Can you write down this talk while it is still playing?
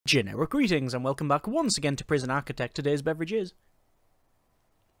Generic greetings and welcome back once again to Prison Architect. Today's beverage is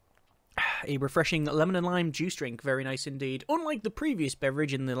a refreshing lemon and lime juice drink. Very nice indeed. Unlike the previous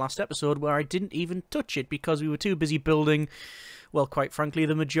beverage in the last episode where I didn't even touch it because we were too busy building, well, quite frankly,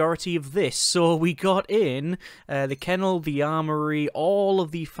 the majority of this. So we got in the kennel, the armory, all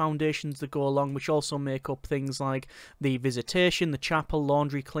of the foundations that go along, which also make up things like the visitation, the chapel,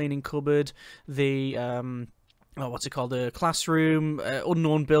 laundry, cleaning cupboard, the what's it called, a classroom,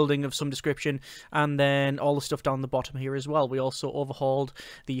 unknown building of some description, and then all the stuff down the bottom here as well. We also overhauled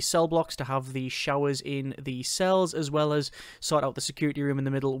the cell blocks to have the showers in the cells, as well as sort out the security room in the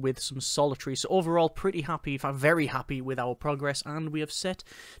middle with some solitary. So overall, pretty happy, in fact very happy with our progress, and we have set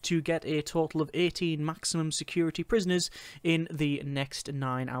to get a total of 18 maximum security prisoners in the next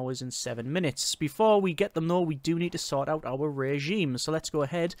 9 hours and 7 minutes. Before we get them though, we do need to sort out our regime, so let's go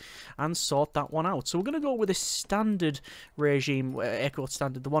ahead and sort that one out. So we're going to go with a standard regime, air quote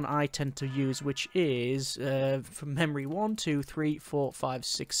standard, the one I tend to use, which is, from memory, 1, 2, 3, 4, 5,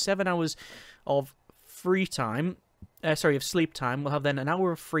 6, 7 hours of free time. Of sleep time. We'll have then an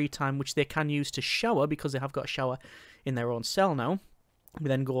hour of free time, which they can use to shower, because they have got a shower in their own cell now. We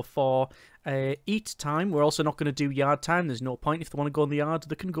then go for eat time. We're also not going to do yard time. There's no point. If they want to go in the yard,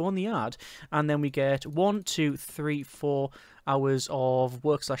 they can go in the yard. And then we get 1, 2, 3, 4 hours of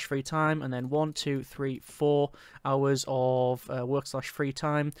work/free time, and then 1, 2, 3, 4 hours of work/free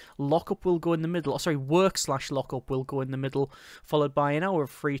time. Lockup will go in the middle. Oh, sorry, work/lockup will go in the middle, followed by an hour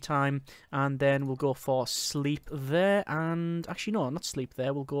of free time, and then we'll go for sleep there. And actually, no, not sleep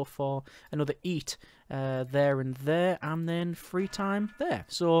there. We'll go for another eat there and there, and then free time there.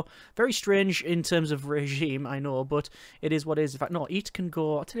 So very strange in terms of regime, I know, but it is what it is. In fact, no, eat can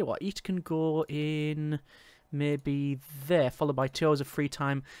go. I'll tell you what, eat can go in maybe there, followed by 2 hours of free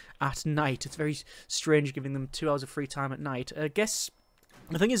time at night. It's very strange giving them 2 hours of free time at night. I guess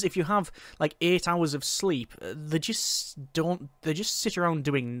the thing is, if you have like 8 hours of sleep, they just sit around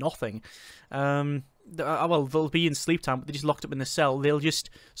doing nothing. Well, they'll be in sleep time, but they're just locked up in the cell. They'll just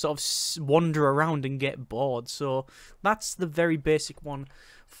sort of wander around and get bored. So that's the very basic one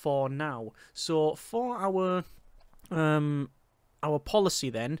for now. So for our policy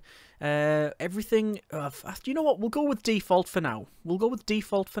then, everything, you know what, we'll go with default for now.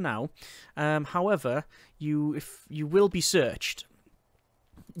 However, you will be searched.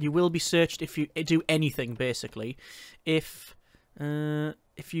 You will be searched if you do anything, basically. If you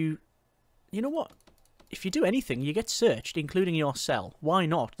know what? If you do anything, you get searched, including your cell. Why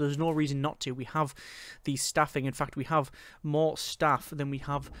not? There's no reason not to. We have the staffing. In fact, we have more staff than we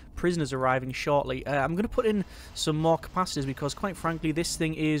have prisoners arriving shortly. I'm going to put in some more capacitors because, quite frankly, this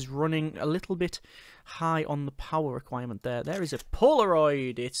thing is running a little bit high on the power requirement there. There is a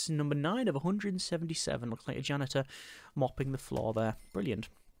Polaroid. It's number 9 of 177. Looks like a janitor mopping the floor there. Brilliant.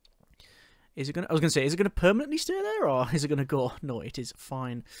 Is it going to permanently stay there, or is it going to go? No, it is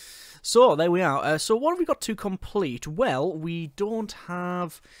fine. So, there we are. So, what have we got to complete? Well, we don't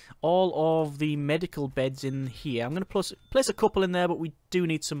have all of the medical beds in here. I'm going to place a couple in there, but we do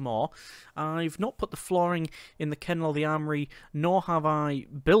need some more. I've not put the flooring in the kennel, the armory, nor have I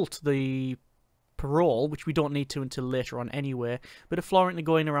built the parole, which we don't need to until later on anyway. Bit of flooring to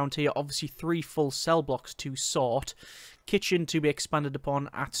go in around here. Obviously 3 full cell blocks to sort. Kitchen to be expanded upon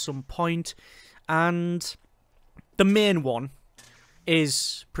at some point. And the main one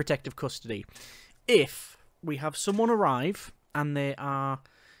is protective custody. If we have someone arrive and they are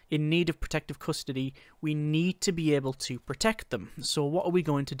in need of protective custody, we need to be able to protect them. So what are we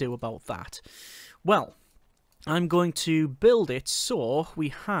going to do about that? Well, I'm going to build it so we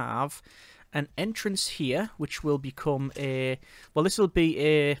have an entrance here, which will become a... Well, this will be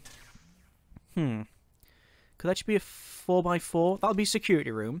a... Could that be a 4x4? That'll be a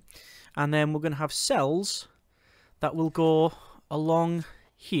security room. And then we're going to have cells that will go along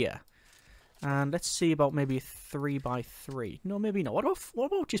here. And let's see about maybe a 3x3. No, maybe not. What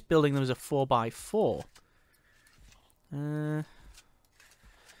about just building them as a 4x4? No,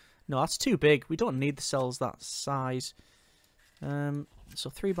 that's too big. We don't need the cells that size. So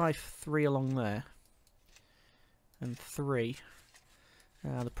 3x3 along there. And 3.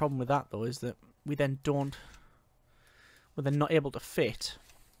 The problem with that, though, is that we're then not able to fit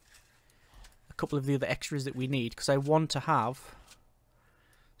a couple of the other extras that we need, because I want to have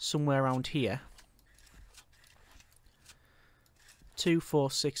somewhere around here 2, 4,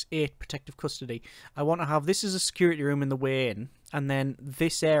 6, 8 protective custody. I want to have this as a security room in the way in, and then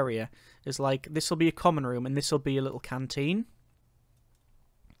this area is like, this will be a common room and this will be a little canteen.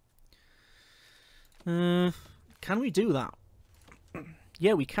 Can we do that?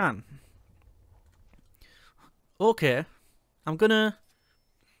 Yeah, we can. Okay. I'm gonna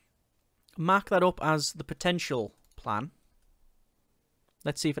mark that up as the potential plan.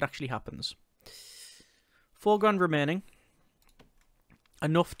 Let's see if it actually happens. 4 grand remaining.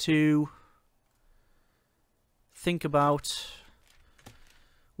 Enough to think about...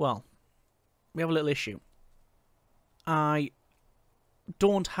 Well, we have a little issue. I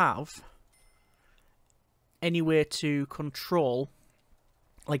don't have any way to control,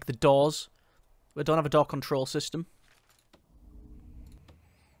 like, the doors. I don't have a door control system.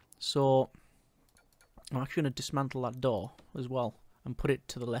 So, I'm actually going to dismantle that door as well and put it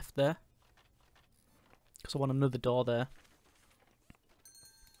to the left there. Because I want another door there.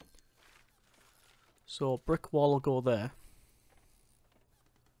 So, brick wall will go there.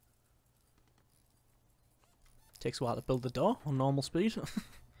 Takes a while to build the door on normal speed.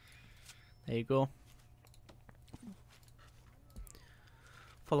 There you go.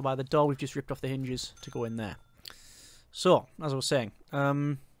 Followed by the door we've just ripped off the hinges to go in there. So, as I was saying,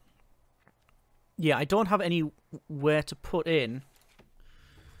 yeah, I don't have anywhere to put in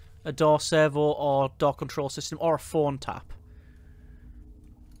a door servo or door control system or a phone tap.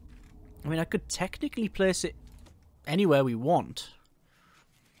 I mean, I could technically place it anywhere we want.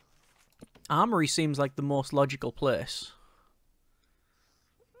 Armory seems like the most logical place.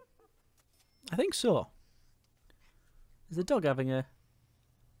 I think so. Is the dog having a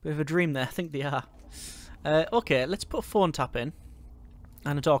bit of a dream there? I think they are. Okay, let's put a phone tap in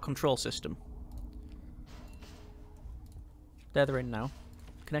and a door control system. There they're in now.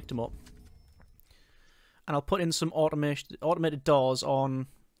 Connect them up. And I'll put in some automated doors on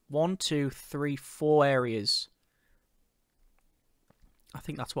 1, 2, 3, 4 areas. I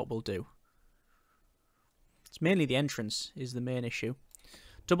think that's what we'll do. It's mainly the entrance is the main issue.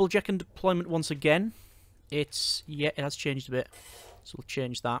 Double check and deployment once again. Yeah, it has changed a bit. So we'll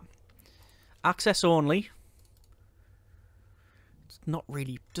change that. Access only. It's not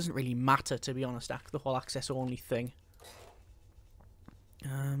really, doesn't really matter, to be honest, the whole access only thing.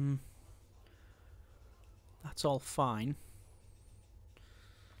 That's all fine.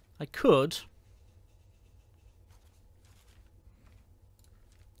 I could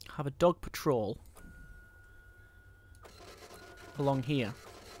have a dog patrol along here.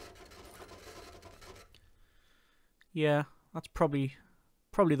 Yeah, that's probably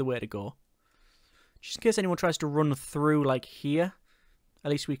the way to go. Just in case anyone tries to run through, like, here,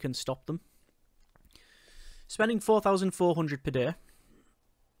 at least we can stop them. Spending 4,400 per day.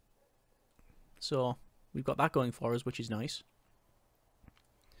 So, we've got that going for us, which is nice.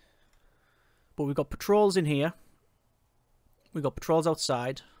 But we've got patrols in here. We've got patrols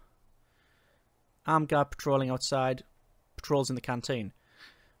outside. Armed guard patrolling outside. Patrols in the canteen.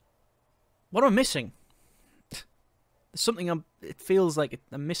 What am I missing? There's something it feels like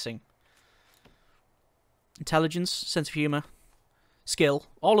I'm missing. Intelligence, sense of humour, skill,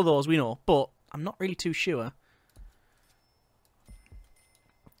 all of those we know, but I'm not really too sure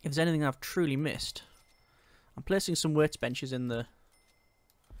if there's anything I've truly missed. I'm placing some weights benches in the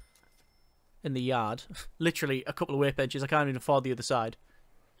yard. Literally a couple of weight benches. I can't even afford the other side.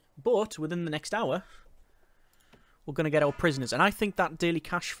 But within the next hour, we're going to get our prisoners. And I think that daily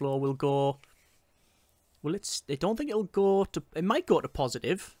cash flow will go... Well, I don't think it'll go to... It might go to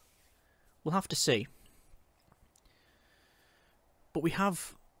positive. We'll have to see. But we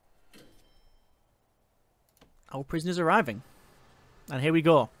have our prisoners arriving. And here we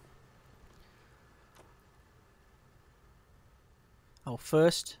go. Our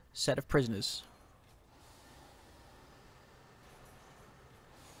first set of prisoners.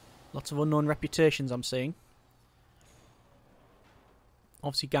 Lots of unknown reputations I'm seeing.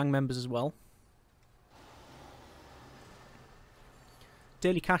 Obviously gang members as well.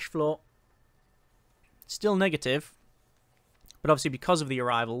 Daily cash flow. Still negative. But obviously because of the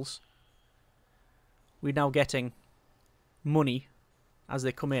arrivals, we're now getting money as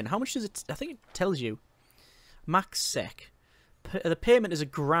they come in. How much does it... I think it tells you. Max sec. The payment is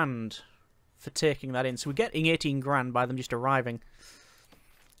 £1,000 for taking that in. So we're getting 18 grand by them just arriving.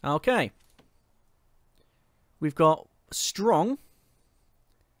 Okay. We've got strong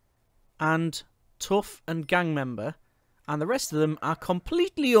and tough and gang member. And the rest of them are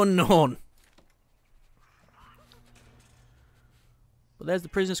completely unknown. But there's the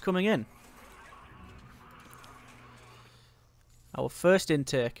prisoners coming in. Our first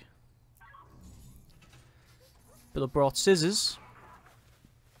intake. Bill brought scissors.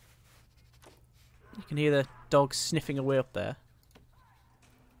 You can hear the dogs sniffing away up there.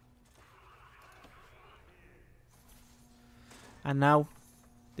 And now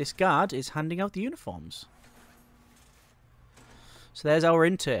this guard is handing out the uniforms. So there's our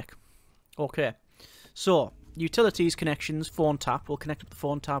intake. Okay. So Utilities connections, phone tap. We'll connect up the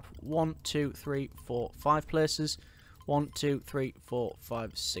phone tap. 1, 2, 3, 4, 5 places. 1, 2, 3, 4,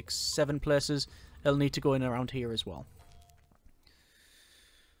 5, 6, 7 places. It'll need to go in around here as well.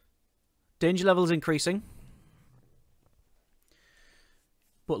 Danger level is increasing,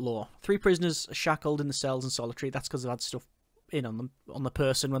 but low. 3 prisoners are shackled in the cells and solitary. That's because they've had stuff in on them, on the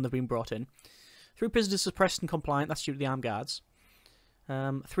person when they've been brought in. 3 prisoners suppressed and compliant. That's due to the armed guards.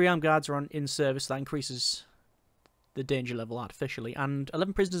 3 armed guards are in service. That increases the danger level artificially. And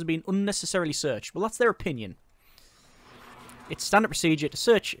 11 prisoners have been unnecessarily searched. Well, that's their opinion. It's standard procedure to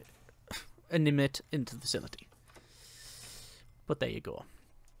search an inmate into the facility. But there you go.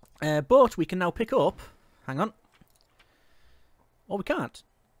 But we can now pick up... Hang on. Oh, we can't.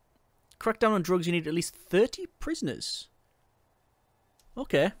 Crack down on drugs, you need at least 30 prisoners.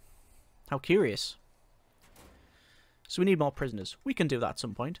 Okay. How curious. So we need more prisoners. We can do that at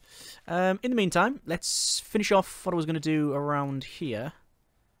some point. In the meantime, let's finish off what I was going to do around here.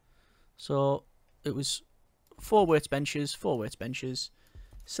 So it was 4 weights benches, 4 weights benches.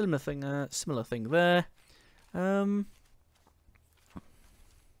 Similar thing there. I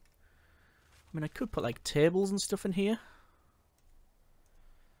mean, I could put like tables and stuff in here.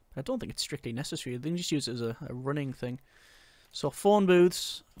 But I don't think it's strictly necessary. They can just use it as a running thing. So phone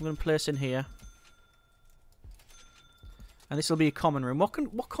booths, I'm going to place in here. And this will be a common room.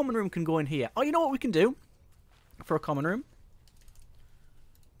 What common room can go in here? Oh, you know what we can do for a common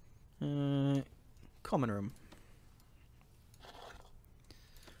room? Common room.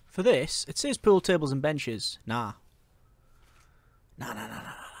 For this, it says pool tables and benches. Nah.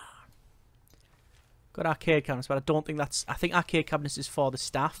 Nah. Got arcade cabinets, but I don't think that's... I think arcade cabinets is for the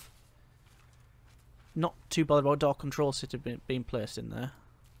staff. Not too bothered about door control system being placed in there.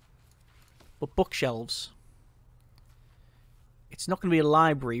 But bookshelves. It's not going to be a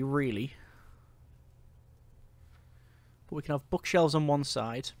library, really. But we can have bookshelves on one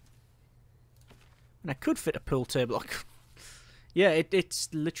side. And I could fit a pool table. Yeah, it's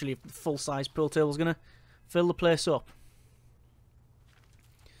literally a full-size pool table. Is going to fill the place up.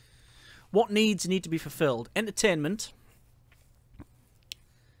 What needs need to be fulfilled? Entertainment.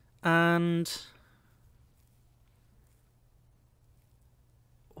 And...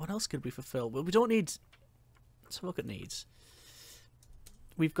 what else could be fulfilled? Well, we don't need... Let's have a look at needs.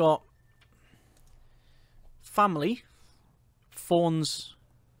 We've got... family. Phones.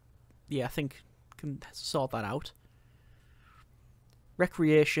 Yeah, I think can sort that out.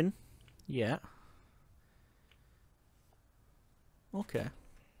 Recreation. Yeah. Okay.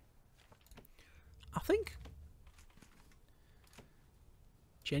 I think...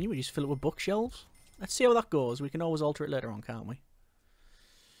 genuinely just fill it with bookshelves. Let's see how that goes. We can always alter it later on, can't we?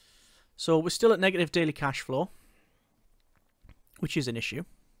 So we're still at negative daily cash flow, which is an issue.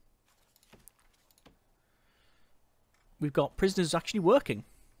 We've got prisoners actually working.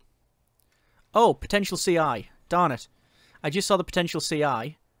 Oh, potential CI. Darn it. I just saw the potential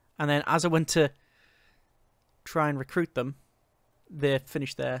CI, and then as I went to try and recruit them, they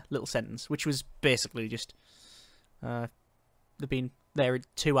finished their little sentence, which was basically just they've been there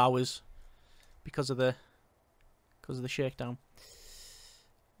 2 hours because of the shakedown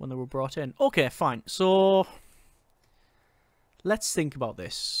when they were brought in. Okay, fine. So let's think about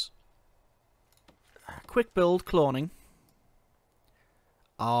this. Quick build cloning.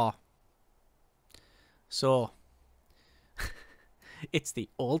 So it's the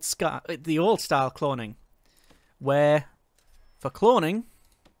old style cloning, where for cloning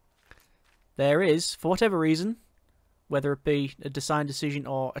there is, for whatever reason, whether it be a design decision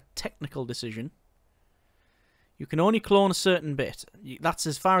or a technical decision, you can only clone a certain bit. That's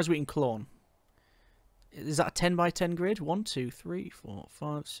as far as we can clone. Is that a 10 by 10 grid? 1, 2, 3, 4,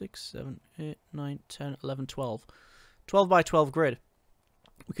 5, 6, 7, 8, 9, 10, 11, 12. 12 by 12 grid.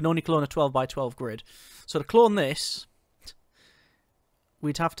 We can only clone a 12 by 12 grid. So to clone this,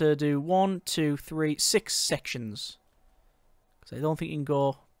 we'd have to do 1, 2, 3, 6 sections. Because I don't think you can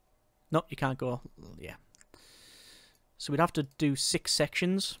go... No, you can't go... Yeah. So we'd have to do 6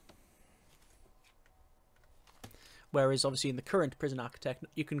 sections. Whereas obviously in the current Prison Architect,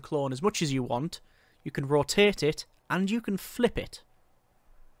 you can clone as much as you want. You can rotate it, and you can flip it.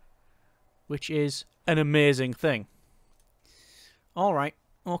 Which is an amazing thing. Alright,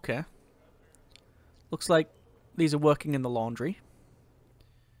 okay. Looks like these are working in the laundry.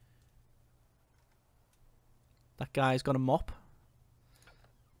 That guy's got a mop.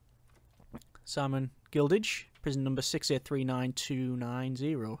 Simon Gildage, prison number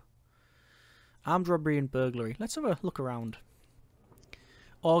 6839290. Armed robbery and burglary. Let's have a look around.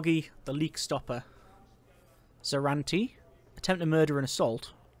 Augie, the leak stopper. Zaranti, attempted murder and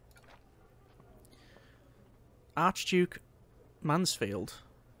assault. Archduke Mansfield,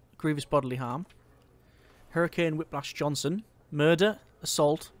 grievous bodily harm. Hurricane Whiplash Johnson, murder,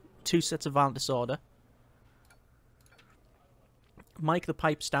 assault, 2 sets of violent disorder. Mike the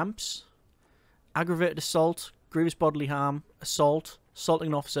Pipe Stamps, aggravated assault, grievous bodily harm, assault, assaulting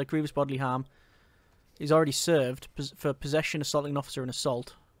an officer, grievous bodily harm. He's already served for possession, assaulting an officer, and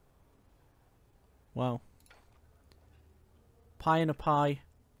assault. Wow. Pie in a pie.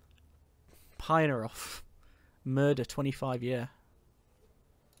 Pioneer off. Murder, 25 year.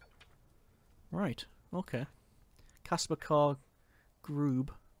 Right, okay. Casper Carr Groob,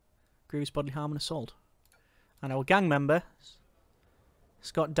 grievous bodily harm and assault. And our gang member,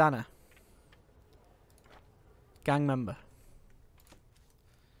 Scott Danner. Gang member.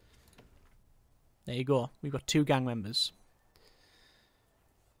 There you go. We've got 2 gang members.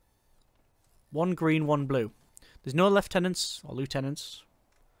 1 green, 1 blue. There's no lieutenants or lieutenants.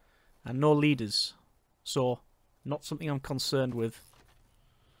 And no leaders. So, not something I'm concerned with.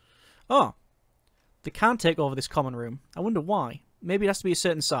 Oh! They can't take over this common room. I wonder why. Maybe it has to be a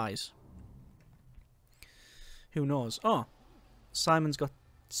certain size. Who knows? Oh! Simon's got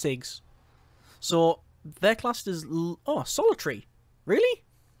SIGs. So, they're classed as... Oh, solitary. Really?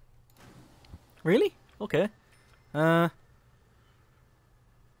 Really? Okay. Oh,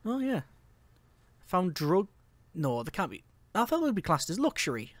 yeah. Found drug... No, they can't be... I thought they would be classed as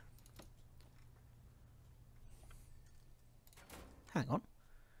luxury. Hang on.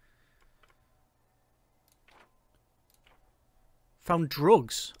 Found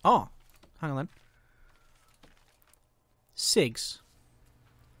drugs. Oh. Hang on then. SIGs.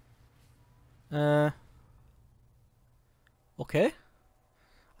 Okay.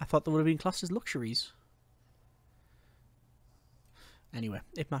 I thought they would have been classed as luxuries. Anyway,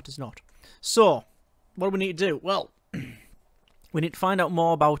 it matters not. So, what do we need to do? Well, we need to find out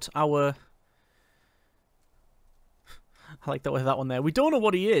more about our... I like that with that one there. We don't know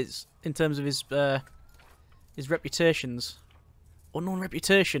what he is in terms of his reputations. Unknown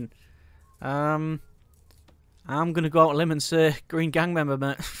reputation. I'm gonna go out on a limb and say Green Gang member,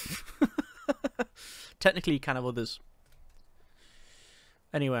 mate. Technically, kind of others.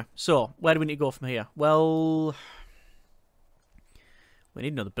 Anyway, so where do we need to go from here? Well, we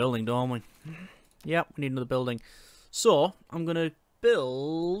need another building, don't we? Yeah, we need another building. So I'm gonna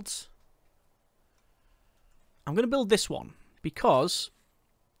build this one because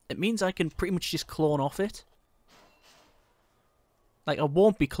it means I can pretty much just clone off it. Like, I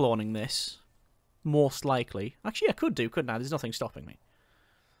won't be cloning this, most likely. Actually, I could do, couldn't I? There's nothing stopping me.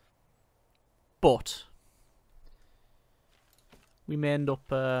 But we may end up...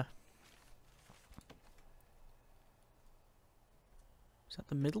 Is that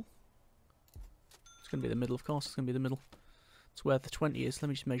the middle? It's going to be the middle, of course. It's going to be the middle. It's where the 20 is. Let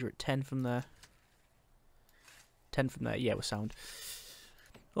me just measure it. 10 from there. 10 from there. Yeah, we're sound.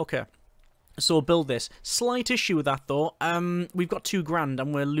 Okay. So build this. Slight issue with that, though. We've got £2,000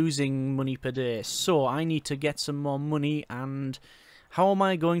 and we're losing money per day. So I need to get some more money. And how am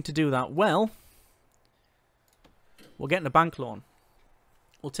I going to do that? Well, we're getting a bank loan.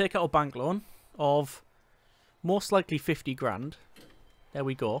 We'll take out a bank loan of most likely £50,000. There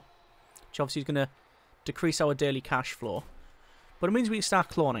we go. Which obviously is going to decrease our daily cash flow. But it means we can start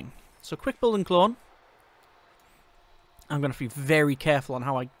cloning. So quick build and clone. I'm going to be very careful on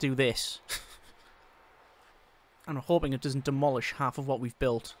how I do this. And I'm hoping it doesn't demolish half of what we've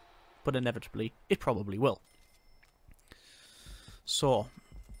built. But inevitably, it probably will. So,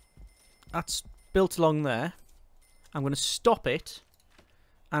 that's built along there. I'm going to stop it.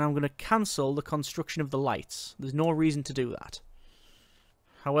 And I'm going to cancel the construction of the lights. There's no reason to do that.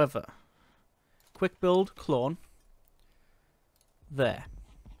 However, quick build, clone. There.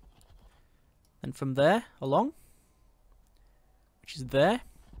 And from there, along. Which is there.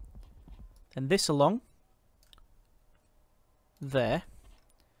 And this along. There.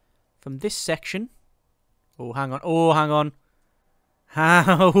 From this section. Oh, hang on. Oh, hang on.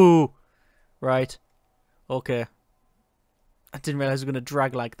 How? Right. Okay. I didn't realise it was going to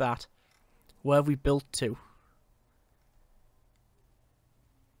drag like that. Where have we built to?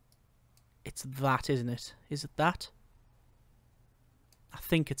 It's that, isn't it? Is it that? I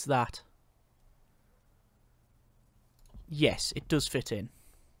think it's that. Yes, it does fit in.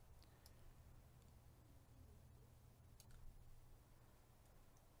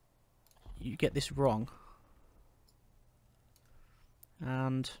 You get this wrong.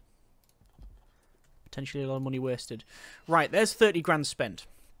 And potentially a lot of money wasted. Right, there's £30,000 spent.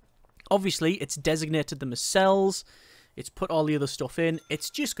 Obviously, it's designated them as cells. It's put all the other stuff in. It's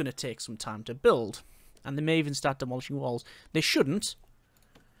just going to take some time to build. And they may even start demolishing walls. They shouldn't.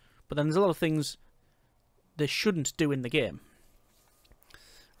 But then there's a lot of things they shouldn't do in the game.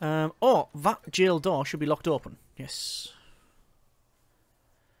 Oh, that jail door should be locked open. Yes.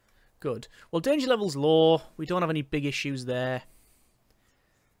 Good. Well, danger level's low. We don't have any big issues there.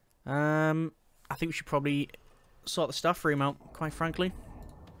 I think we should probably sort the staff room out, quite frankly.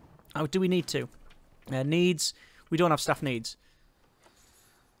 Oh, do we need to? Needs. We don't have staff needs.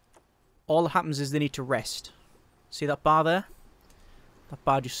 All that happens is they need to rest. See that bar there? That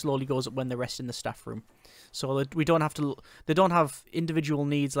bar just slowly goes up when they rest in the staff room. So that we don't have to... They don't have individual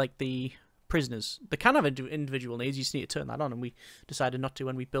needs like the prisoners. They can have individual needs. You just need to turn that on, and we decided not to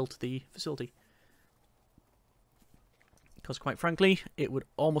when we built the facility. Because, quite frankly, it would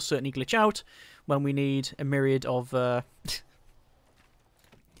almost certainly glitch out when we need a myriad of... a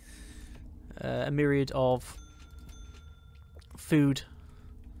myriad of food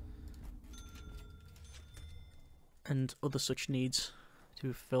and other such needs to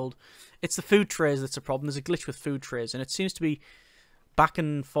be fulfilled. It's the food trays that's a problem. There's a glitch with food trays, and it seems to be back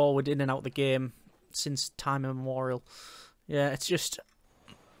and forward, in and out of the game since time immemorial. Yeah, it's just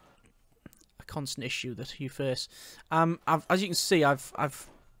a constant issue that you face. As you can see, I've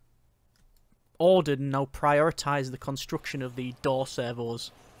ordered and now prioritised the construction of the door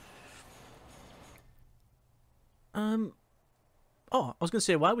servos. Oh, I was going to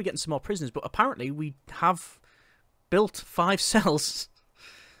say, why are we getting some more prisoners? But apparently we have built 5 cells.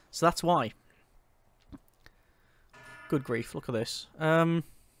 So that's why. Good grief, look at this. That's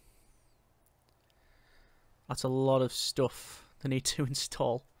a lot of stuff they need to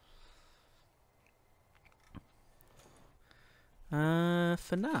install.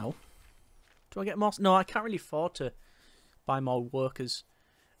 For now, do I get more? No, I can't really afford to buy more workers.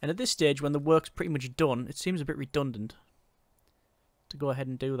 And at this stage, when the work's pretty much done, it seems a bit redundant to go ahead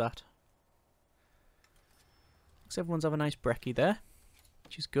and do that. Looks everyone's have a nice brekkie there,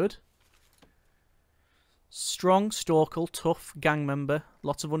 which is good. Strong, Storkel, tough, gang member,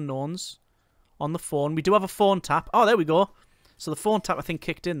 lots of unknowns. On the phone. We do have a phone tap. Oh, there we go. So the phone tap, I think,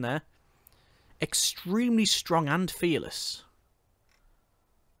 kicked in there. Extremely strong and fearless.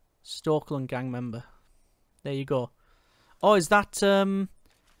 Storkel and gang member. There you go. Oh, is that the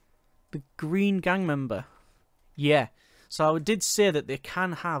green gang member? Yeah. So I did say that they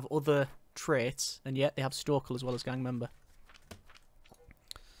can have other traits, and yet they have Storkel as well as gang member.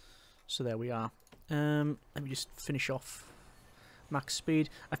 So there we are. Let me just finish off max speed.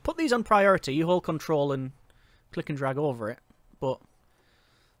 I've put these on priority. You hold control and click and drag over it, but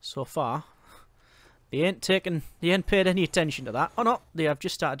so far they ain't paid any attention to that. Oh no, they have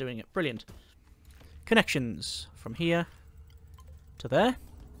just started doing it. Brilliant. Connections from here to there.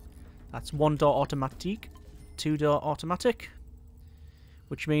 That's 1-door automatic, 2-door automatic,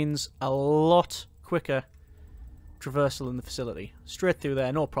 which means a lot quicker traversal in the facility. Straight through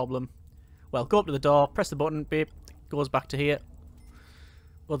there, no problem. Well, go up to the door, press the button, beep, goes back to here.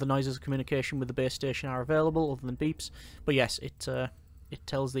 Other noises of communication with the base station are available, other than beeps. But yes, it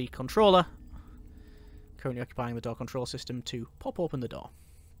tells the controller, currently occupying the door control system, to pop open the door.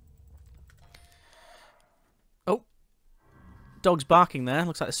 Oh, dog's barking there.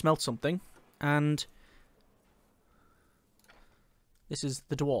 Looks like they smelled something. And this is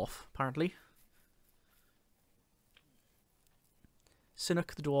the dwarf, apparently.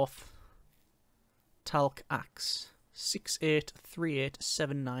 Sinnock the dwarf. Talc Axe.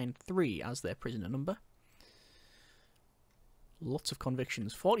 6838793 as their prisoner number. Lots of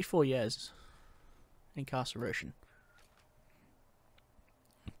convictions. 44 years incarceration.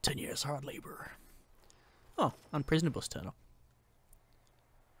 10 years hard labour. Oh, and prisoner bus turn up.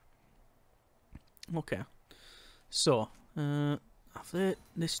 Okay. So, they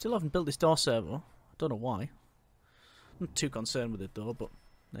still haven't built this door servo. I don't know why. I'm not too concerned with it though, but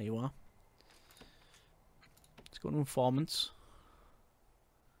there you are. Let's go to informants.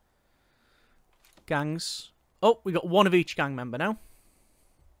 Gangs. Oh, we got one of each gang member now.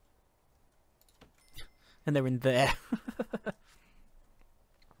 And they're in there.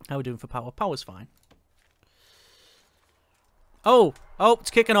 How are we doing for power? Power's fine. Oh! Oh,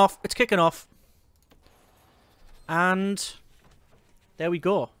 it's kicking off. It's kicking off. And there we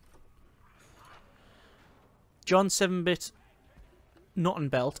go. John 7-bit Knot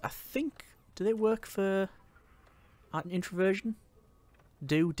and Belt. I think... Do they work for... Introversion?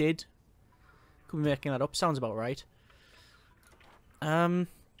 Did. Could be making that up. Sounds about right.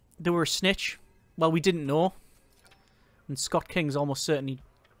 They were a snitch. Well, we didn't know. And Scott King's almost certainly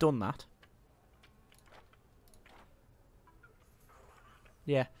done that.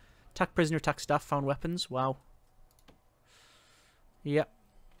 Yeah. Attack prisoner, attack staff, found weapons. Wow. Yep.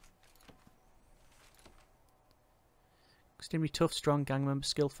 Extremely tough, strong gang member,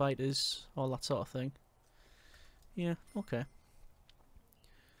 skill fighters, all that sort of thing. Yeah, okay.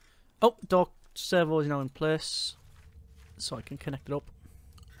 Oh, door servo is now in place, so I can connect it up.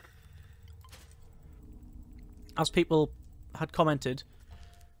 As people had commented,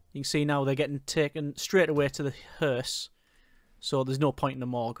 you can see now they're getting taken straight away to the hearse, so there's no point in the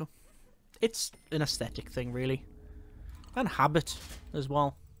morgue. It's an aesthetic thing, really. And habit as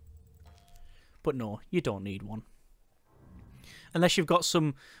well. But no, you don't need one. Unless you've got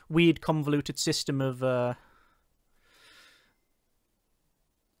some weird convoluted system of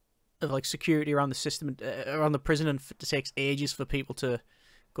like security around the system, around the prison, and it takes ages for people to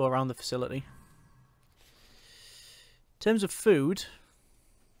go around the facility. In terms of food,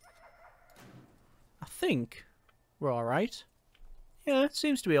 I think we're alright. Yeah, it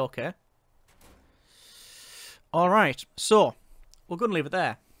seems to be okay. Alright, so we're going to leave it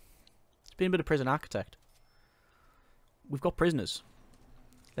there. It's been a bit of prison architect. We've got prisoners.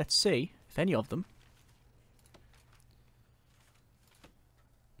 Let's see if any of them...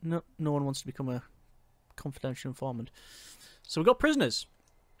 No one wants to become a confidential informant. So we've got prisoners.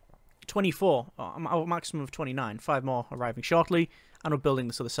 24. Our maximum of 29. 5 more arriving shortly. And we're building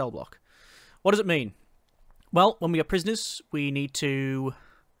this other cell block. What does it mean? Well, when we get prisoners, we need to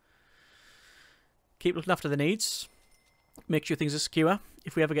keep looking after their needs. Make sure things are secure.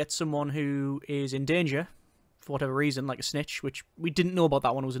 If we ever get someone who is in danger, for whatever reason, like a snitch, which we didn't know about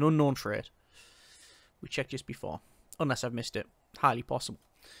that one, it was an unknown trait. We checked just before. Unless I've missed it. Highly possible.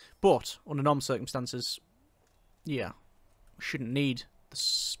 But, under normal circumstances, yeah, we shouldn't need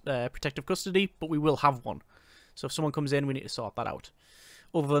the protective custody, but we will have one. So if someone comes in, we need to sort that out.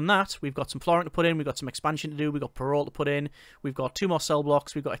 Other than that, we've got some flooring to put in, we've got some expansion to do, we've got parole to put in, we've got 2 more cell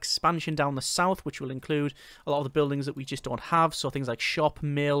blocks, we've got expansion down the south, which will include a lot of the buildings that we just don't have, so things like shop,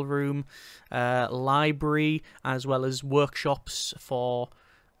 mail room, library, as well as workshops for...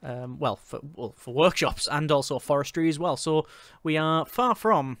 for workshops, and also forestry as well. So we are far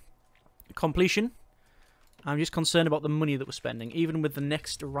from completion. I'm just concerned about the money that we're spending. Even with the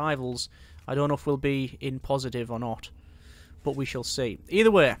next arrivals, I don't know if we'll be in positive or not. But we shall see.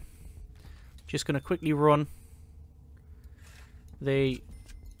 Either way, just going to quickly run the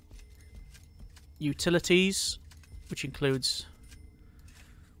utilities, which includes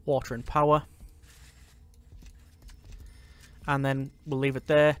water and power. And then we'll leave it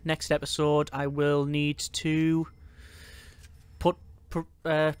there. Next episode, I will need to put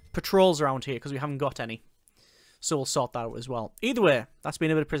patrols around here because we haven't got any. So we'll sort that out as well. Either way, that's been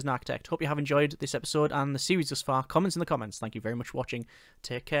a bit of Prison Architect. Hope you have enjoyed this episode and the series thus far. Comments in the comments. Thank you very much for watching.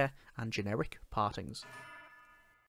 Take care and generic partings.